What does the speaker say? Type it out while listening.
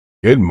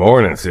Good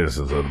morning,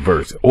 citizens of the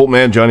verse. Old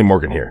man Johnny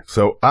Morgan here.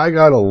 So I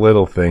got a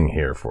little thing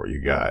here for you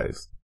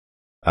guys.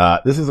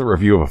 This is a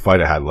review of a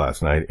fight I had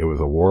last night. It was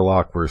a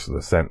Warlock versus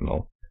a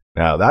Sentinel.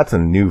 Now, that's a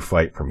new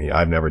fight for me.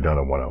 I've never done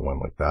a one-on-one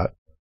like that.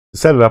 To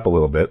set it up a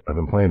little bit, I've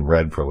been playing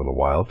red for a little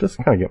while, just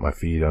to kind of get my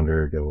feet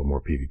under, get a little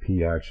more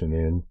PvP action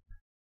in.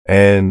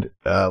 And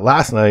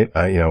last night,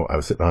 I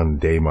was sitting on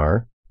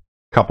Daymar.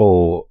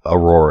 Couple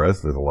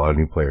Auroras, there's a lot of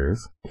new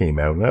players, came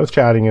out, and I was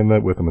chatting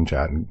with them and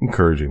chatting,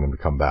 encouraging them to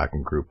come back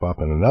and group up.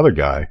 And another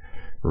guy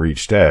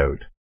reached out,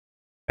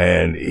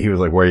 and he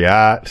was like, "Where you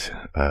at?"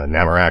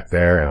 Namarak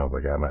there, and I was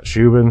like, "I'm at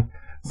Shubin."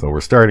 So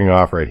we're starting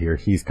off right here.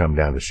 He's come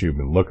down to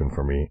Shubin looking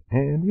for me,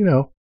 and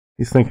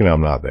he's thinking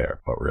I'm not there,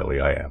 but really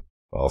I am.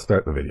 So I'll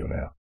start the video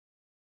now.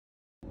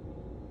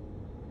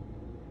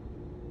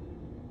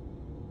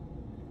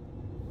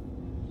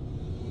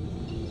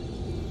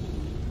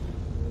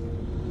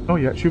 Oh,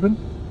 yeah, Shubin?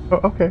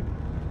 Oh, okay.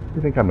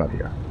 You think I'm not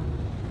here?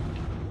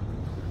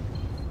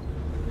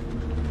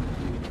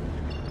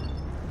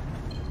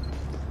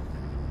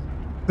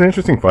 It's an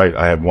interesting fight.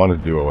 I had wanted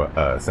to do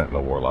a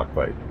Sentinel Warlock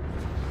fight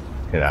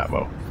in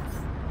Atmo.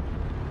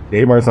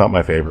 Daymar's not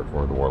my favorite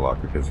for the Warlock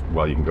because,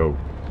 well, you can go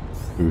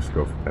boost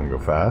and go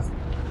fast.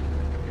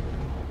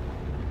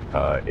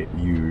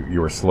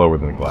 You are slower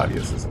than the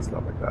Gladiuses and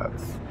stuff like that.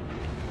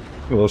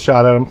 A little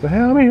shot at him. Say, "Hey,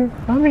 I'm here,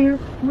 I'm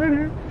right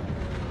here."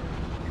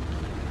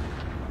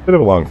 Bit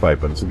of a long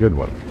fight, but it's a good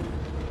one.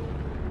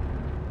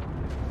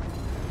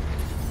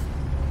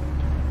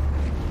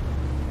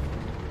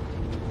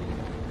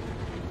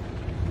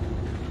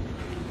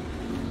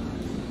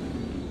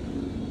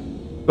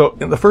 So,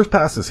 in the first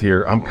passes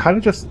here, I'm kind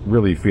of just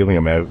really feeling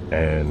them out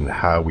and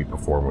how we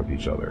perform with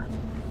each other.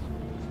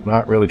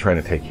 Not really trying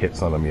to take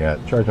hits on them yet.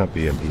 Charging up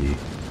the MP.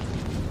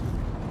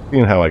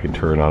 Seeing how I can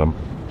turn on him.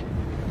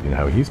 Seeing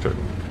how he's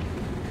turning.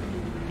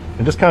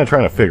 And just kind of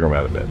trying to figure him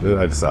out a bit. Then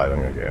I decide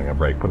I'm gonna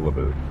break, put a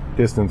little bit of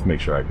distance, make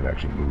sure I can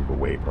actually move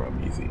away from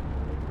him easy.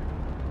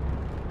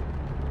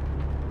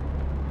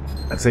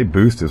 I'd say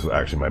boost is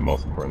actually my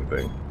most important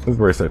thing. This is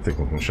where I start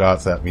taking some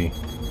shots at me.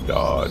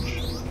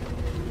 Dodge.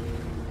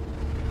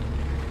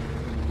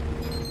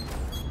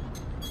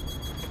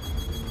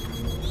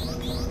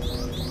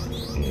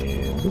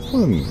 And this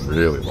one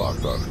really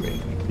locks onto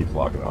me. Keeps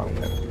locking on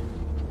again.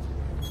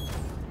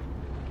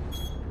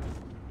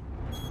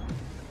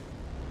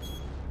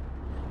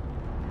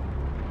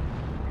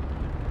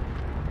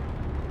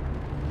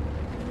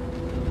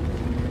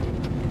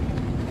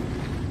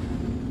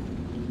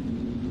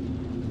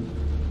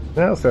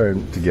 Now it's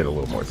starting to get a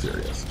little more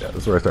serious. Yeah,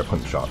 this is where I start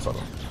putting shots on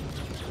them.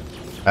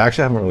 I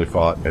actually haven't really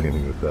fought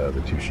anything with the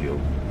two shield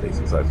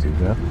facing sides too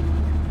now.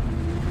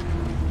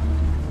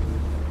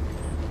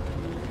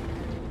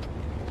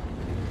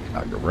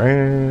 Back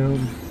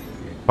around.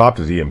 Popped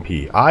his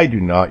EMP. I do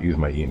not use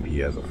my EMP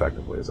as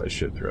effectively as I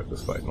should throughout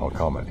this fight, and I'll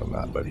comment on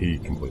that, but he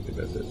completely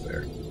missed it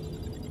there.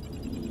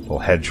 A little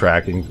head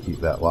tracking to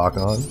keep that lock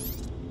on.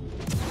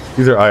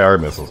 These are IR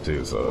missiles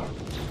too, so...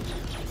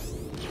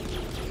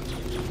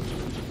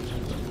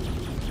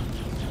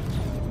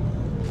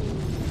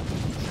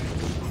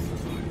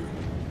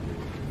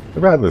 The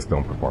Radlers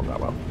don't perform that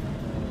well.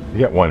 You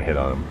get one hit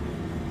on them.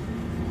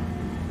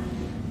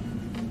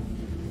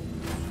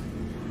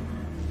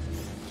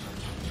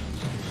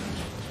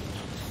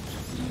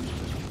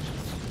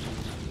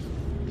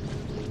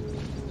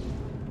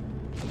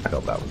 I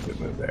felt that was a good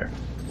move there.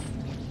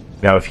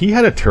 Now, if he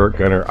had a turret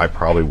gunner, I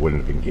probably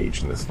wouldn't have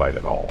engaged in this fight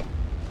at all.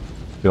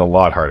 It's been a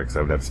lot harder because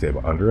I would have to stay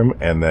under him,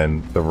 and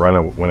then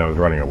when I was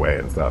running away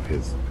and stuff,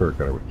 his turret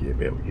gunner would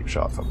be able to keep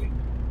shots on me.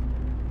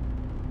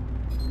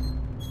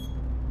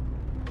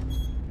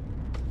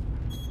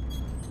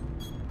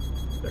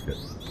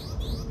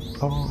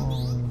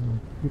 Oh,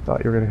 you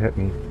thought you were gonna hit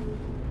me.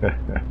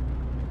 And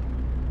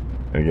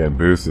again,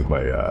 boost is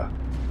my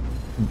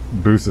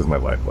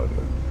lifeblood.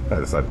 I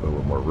decided to put a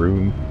little more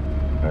rune.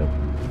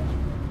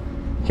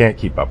 You can't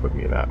keep up with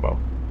me in Atmo,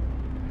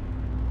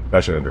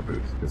 especially under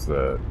boost, because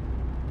the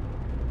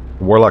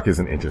Warlock is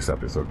an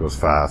interceptor, so it goes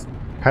fast,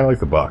 kind of like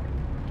the Buck,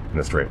 in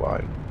a straight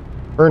line.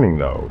 Turning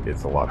though,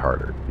 it's a lot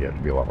harder. You have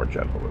to be a lot more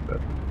gentle with it.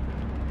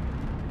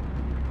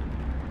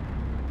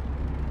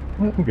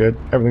 I'm good.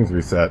 Everything's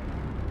reset.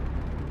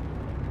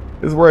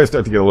 This is where I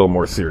start to get a little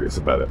more serious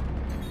about it.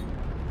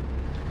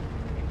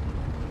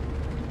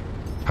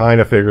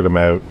 Kind of figured him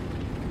out.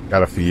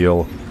 Got a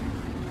feel.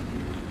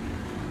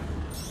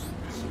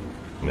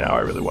 Now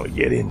I really want to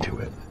get into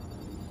it.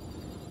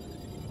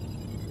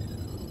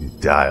 He's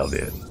dialed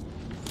in.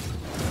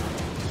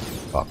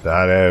 Pop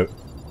that out.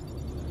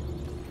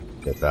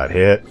 Get that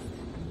hit.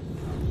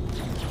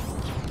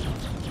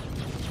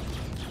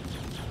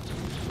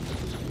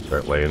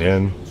 Start laying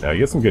in. Now you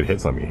get some good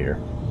hits on me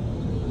here.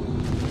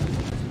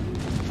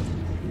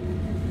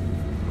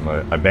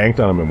 I banked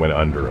on him and went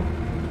under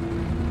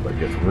him. So I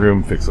get some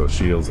room, fix those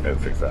shields, and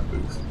fix that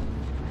boost.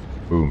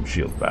 Boom,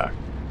 shields back.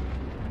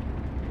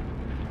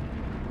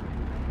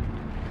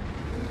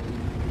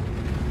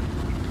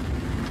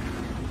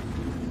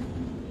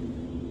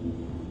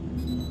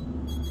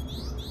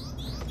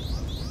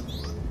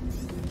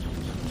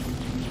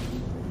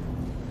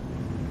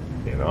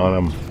 Get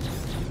on him.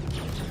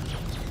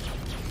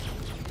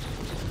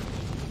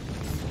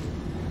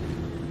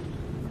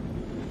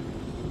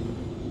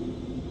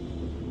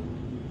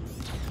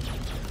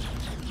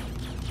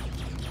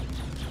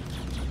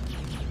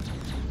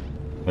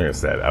 Like I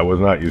said, I was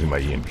not using my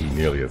EMP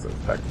nearly as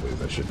effectively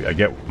as I should be. I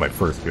get my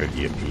first good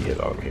EMP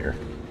hit on him here.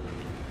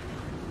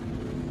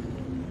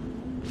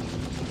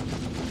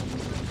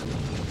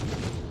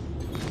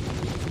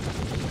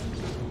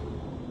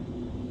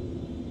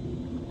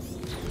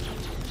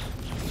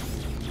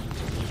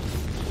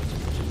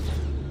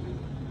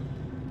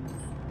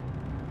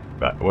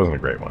 But it wasn't a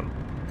great one.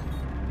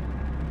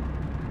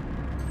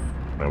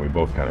 And we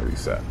both kind of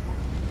reset.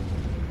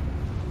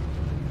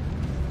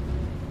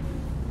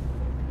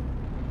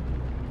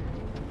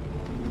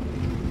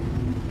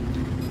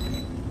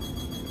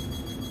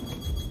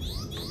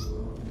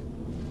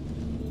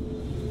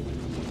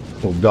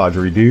 Little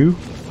dodgery-do.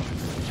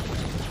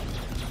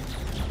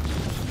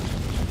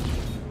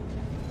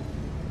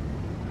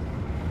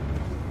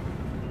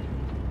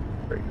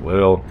 Break a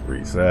little,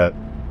 reset.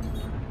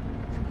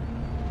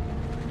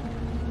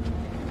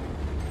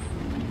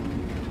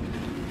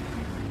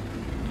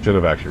 Should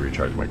have actually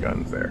recharged my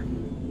guns there,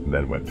 and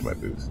then went to my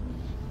boost.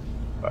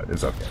 But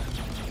it's okay.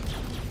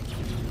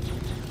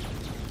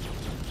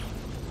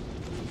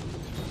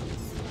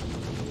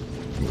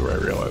 This is where I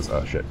realized,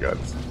 oh shit,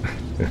 guns.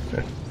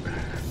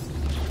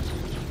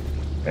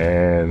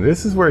 And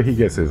this is where he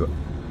gets his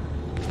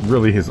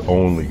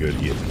only good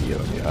EMP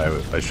on me.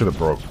 I should have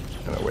broke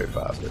way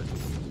faster.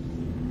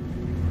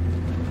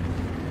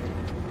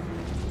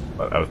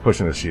 But I was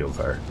pushing his shields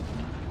hard.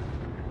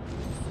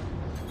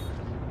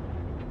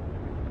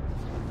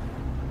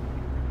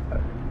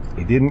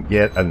 He didn't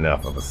get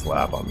enough of a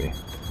slap on me.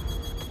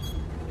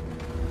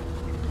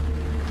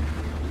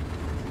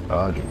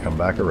 Dodge and come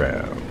back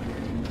around.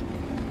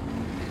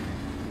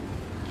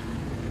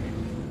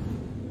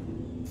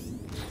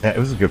 Yeah, it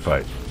was a good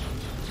fight.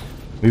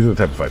 These are the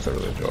type of fights I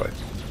really enjoy.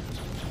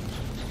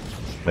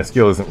 My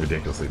skill isn't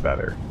ridiculously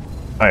better.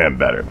 I am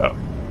better, though.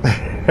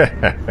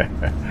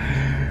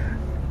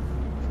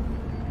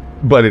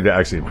 But it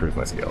actually improves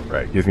my skill,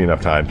 right? Gives me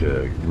enough time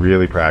to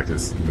really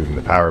practice moving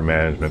the power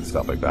management,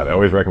 stuff like that. I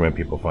always recommend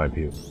people try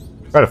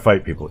to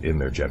fight people in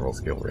their general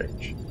skill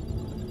range.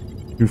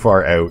 Too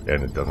far out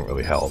and it doesn't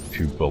really help.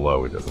 Too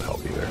below, it doesn't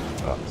help either.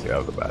 Oh, see, that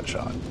was a bad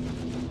shot.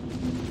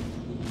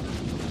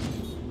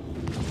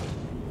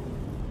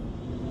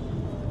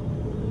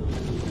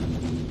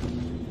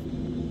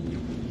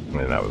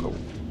 And that was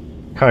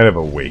kind of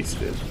a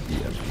wasted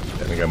EMP.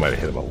 I think I might have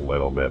hit him a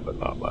little bit, but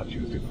not much. He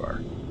was too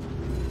far.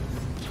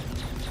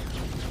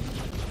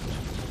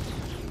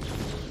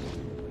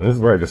 And this is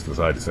where I just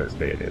decided to start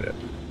staying in it.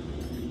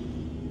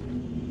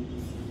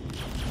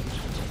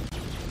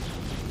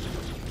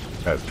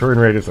 Got his turn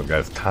radius, I've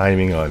got his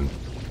timing on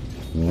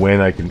when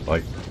I can,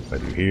 like I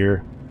do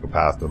here, go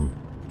past them,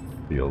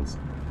 fields.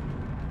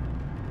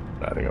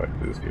 I think I might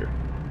boost here.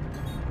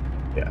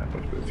 Yeah, I'm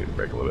going to boost here to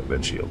break a little bit,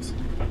 then shields.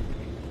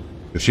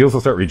 The shields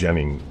will start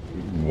regenning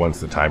once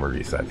the timer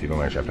resets. You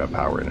don't actually have to have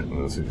power in it.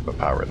 And as soon as you put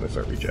power in, they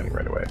start regenning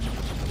right away.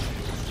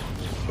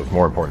 So it's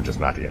more important just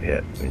not to get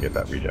hit and get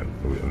that regen.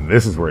 And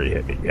this is where he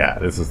hit me. Yeah,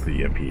 this is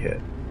the EMP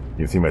hit. You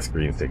can see my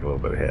screens take a little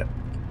bit of hit.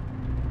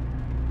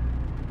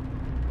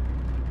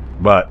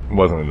 But it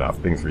wasn't enough.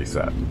 Things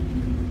reset.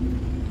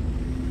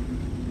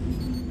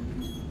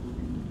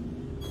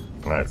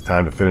 Alright, it's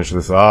time to finish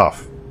this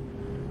off.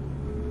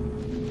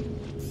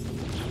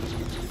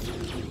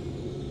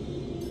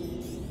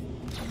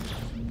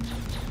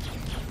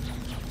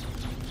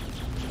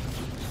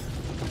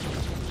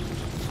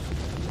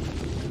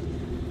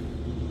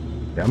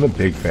 Yeah, I'm a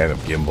big fan of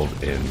gimbaled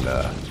in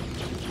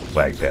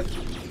Flag Pit.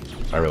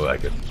 I really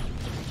like it.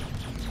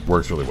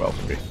 Works really well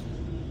for me.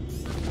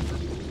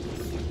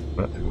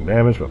 Not doing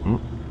damage, but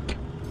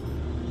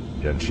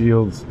gen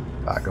shields,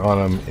 back on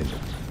them, into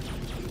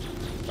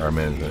power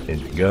management,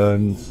 into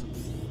guns.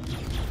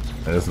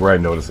 And this is where I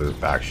notice that his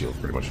back shield's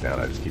pretty much down.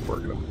 I just keep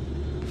working them.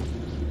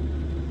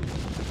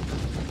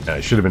 And I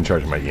should have been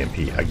charging my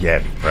EMP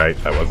again, right?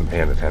 I wasn't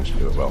paying attention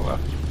to it well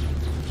enough.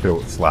 Could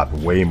have slapped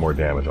way more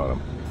damage on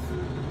him.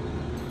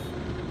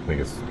 I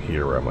think it's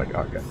here where I'm like,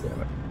 oh, god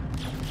damn it.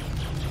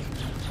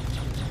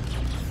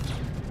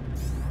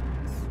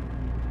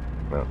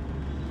 Well,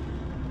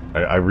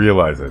 I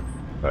realized that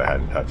I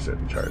hadn't touched it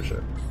and charged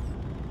it.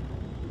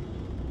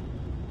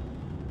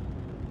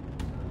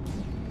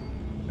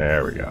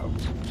 There we go.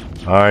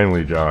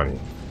 Finally, Johnny.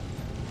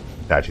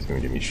 Tachi's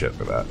gonna give me shit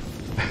for that.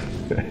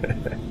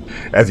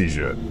 As he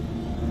should.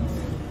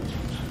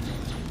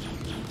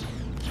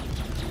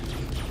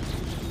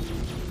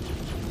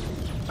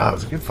 Oh, it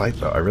was a good fight,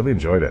 though. I really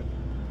enjoyed it.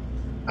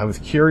 I was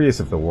curious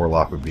if the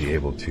Warlock would be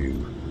able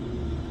to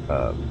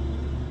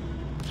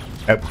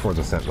outperform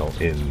the Sentinel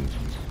in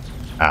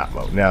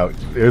Atmo. Now,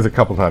 there's a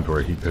couple times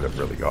where he could have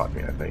really got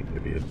me, I think,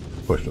 if he had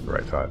pushed at the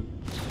right time.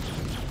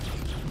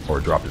 Or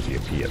dropped his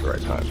EMP at the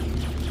right time.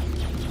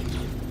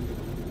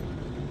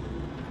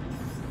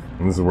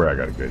 And this is where I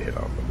got a good hit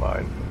on the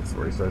mine. This is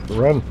where he starts to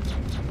run.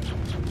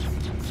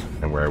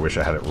 and where I wish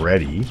I had it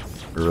ready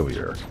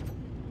earlier.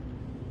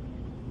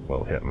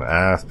 Well, hit in the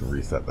ass to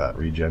reset that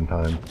regen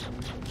time.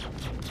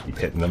 Keep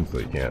hitting them so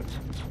he can't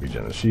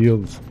regen the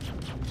shields.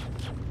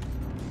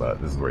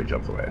 But this is where he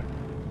jumps away.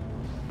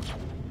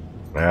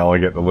 Now I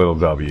get the little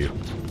W.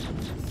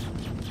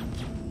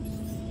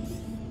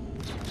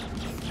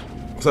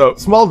 So,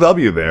 small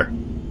W there.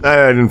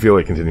 I didn't feel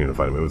like continuing to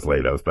fight him. It was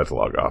late. I was about to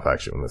log off,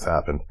 actually, when this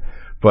happened.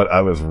 But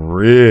I was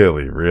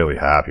really, really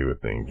happy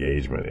with the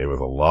engagement. It was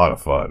a lot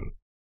of fun.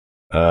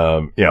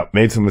 Yeah,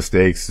 made some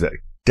mistakes.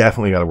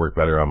 Definitely got to work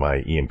better on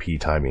my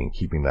EMP timing and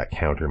keeping that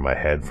counter in my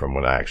head from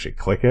when I actually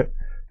click it.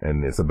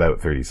 And it's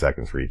about 30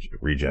 seconds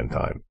regen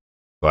time.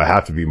 So I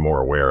have to be more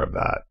aware of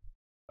that.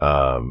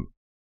 I'm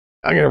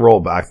going to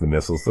roll back the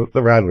missiles.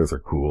 The Rattlers are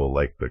cool,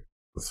 like the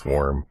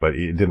Swarm, but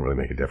it didn't really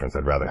make a difference.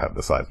 I'd rather have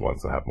the size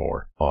ones and have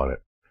more on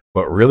it.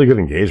 But really good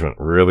engagement.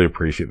 Really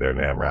appreciate their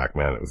Namrak,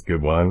 man. It was a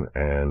good one.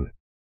 And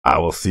I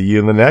will see you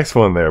in the next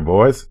one there,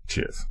 boys.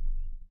 Cheers.